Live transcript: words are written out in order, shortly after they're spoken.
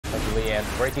Leanne,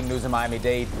 breaking news in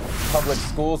Miami-Dade. Public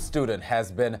school student has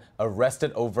been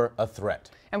arrested over a threat.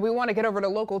 And we want to get over to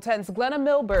Local 10's Glenna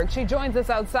Milberg. She joins us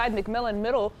outside McMillan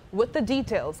Middle with the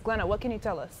details. Glenna, what can you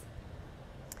tell us?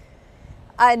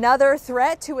 Another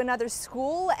threat to another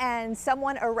school, and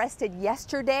someone arrested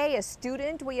yesterday, a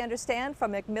student, we understand,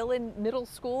 from McMillan Middle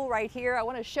School right here. I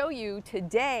want to show you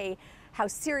today how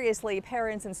seriously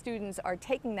parents and students are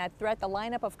taking that threat. The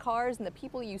lineup of cars and the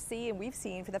people you see and we've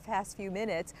seen for the past few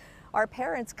minutes are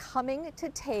parents coming to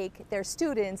take their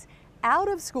students out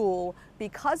of school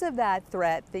because of that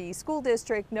threat. The school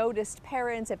district noticed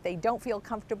parents, if they don't feel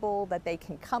comfortable, that they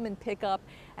can come and pick up,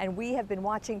 and we have been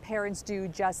watching parents do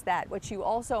just that. What you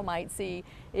also might see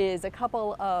is a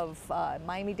couple of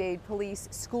Miami-Dade police,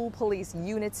 school police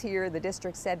units here. The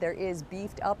district said there is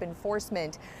beefed up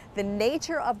enforcement. The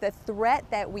nature of the threat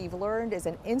that we've learned is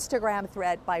an Instagram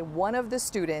threat by one of the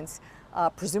students,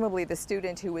 presumably the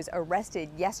student who was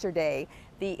arrested yesterday.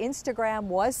 The Instagram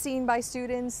was seen by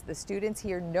students. The students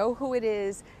here know who it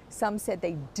is. Some said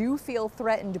they do feel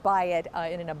threatened by it.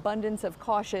 In an abundance of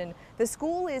caution, the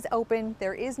school is open.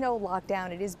 There is no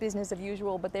lockdown. It is business as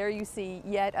usual, but there you see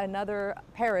yet another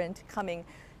parent coming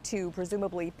to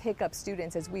presumably pick up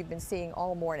students, as we've been seeing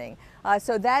all morning.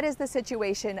 So that is the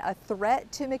situation, a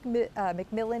threat to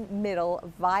McMillan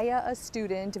Middle via a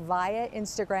student, via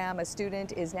Instagram. A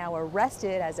student is now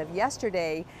arrested as of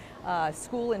yesterday.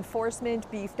 School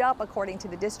enforcement beefed up, according to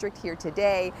the district here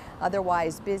today.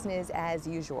 Otherwise, business as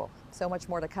usual. So much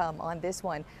more to come on this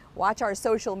one. Watch our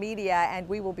social media and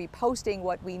we will be posting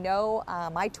what we know.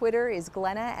 My Twitter is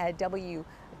Glenna at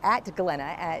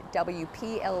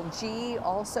WPLG,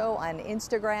 also on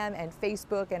Instagram and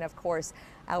Facebook, and of course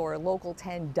our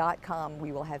local10.com.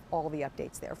 We will have all the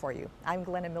updates there for you. I'm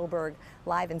Glenna Milberg,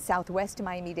 live in Southwest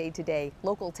Miami-Dade today,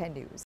 Local 10 News.